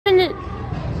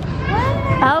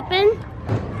open?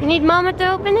 You need Mama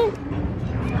to open it?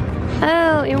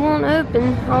 Oh, it won't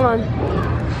open. Hold on.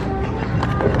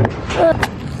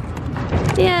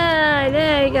 Yeah,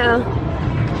 there you go.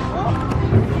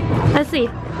 Let's see.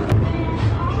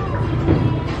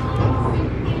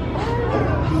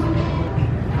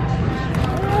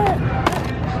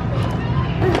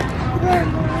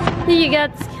 Here you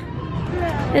got.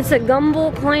 It's a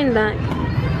Gumball coin back.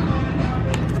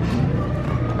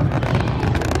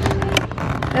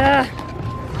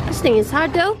 This thing is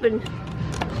hard to open.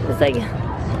 It's like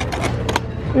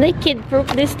they kid-proof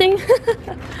this thing.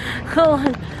 Hold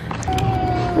on.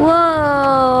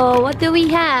 Whoa! What do we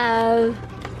have?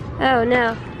 Oh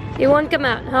no, it won't come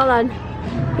out. Hold on.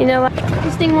 You know what?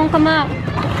 This thing won't come out.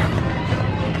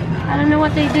 I don't know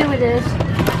what they do with this.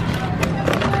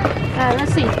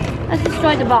 Let's see. Let's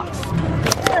destroy the box.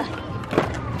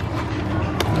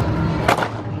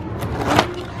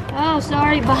 Oh,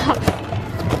 sorry, box.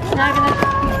 It's not gonna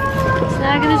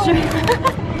destroy.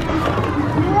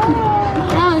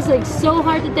 Oh, it's like so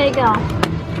hard to take off.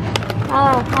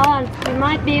 Oh, hold on. We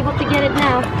might be able to get it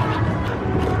now.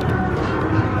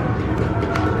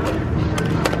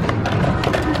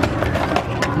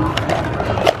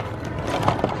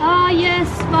 Oh, yes,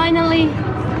 finally.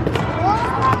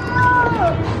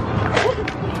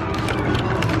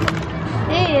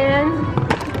 And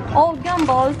old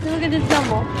Gumball. Look at this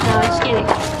Gumball. No, just kidding.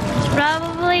 It's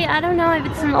probably, I don't know if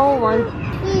it's an old one.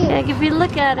 Like if you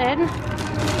look at it.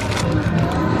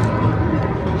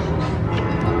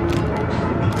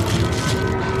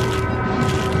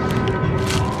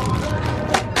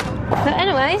 So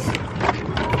anyways,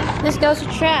 this goes to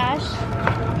trash.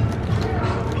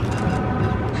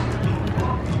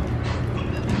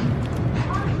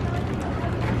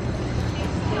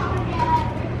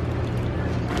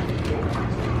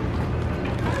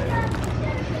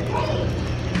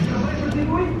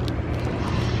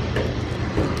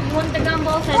 You want the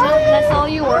Gumballs? I know that's all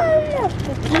you want.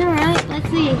 Alright, let's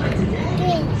see.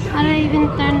 How do I even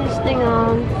turn this thing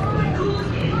on?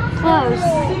 Close.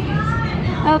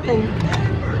 Open.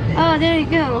 Oh, there you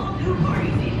go.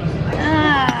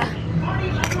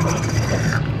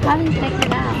 How do you take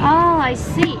it out? Oh, I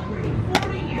see.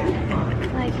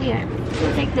 Like here.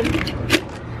 Take the...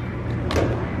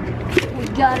 We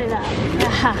got it out.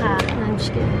 Haha. I'm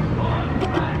just kidding.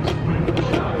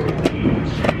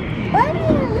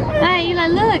 Hey, Eli,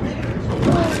 look!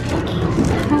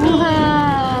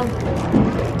 Whoa!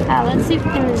 Let's see if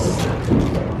we can just...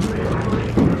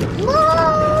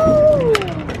 Whoa!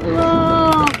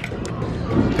 Whoa!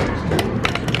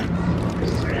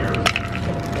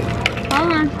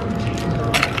 Hold on.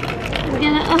 We're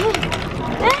gonna... Oh!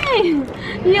 Hey!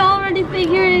 You already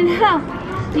figured it out.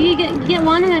 You get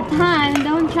one at a time.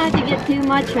 Don't try to get too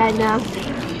much right now.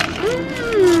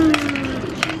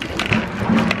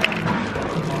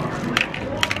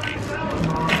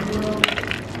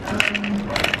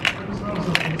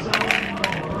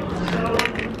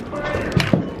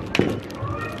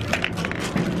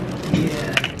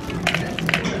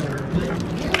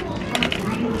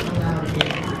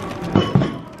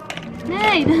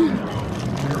 Hey,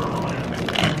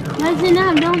 that's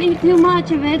enough. Don't eat too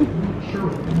much of it.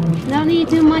 Don't eat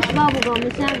too much bubble gum.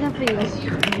 It's not good for you.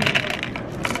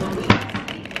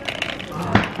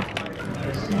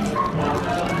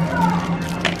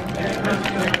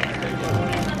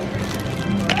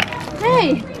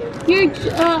 Hey, you're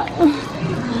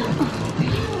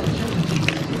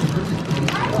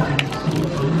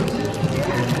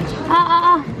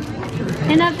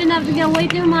enough. You got way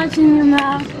too much in your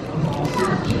mouth.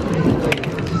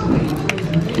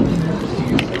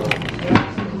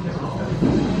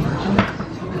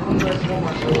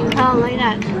 Oh, like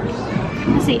that.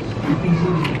 Let's see.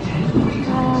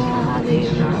 How do you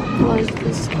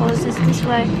close this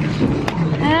way?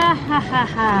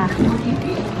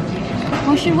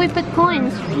 Or should we put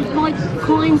coins? We put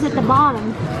coins at the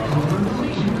bottom.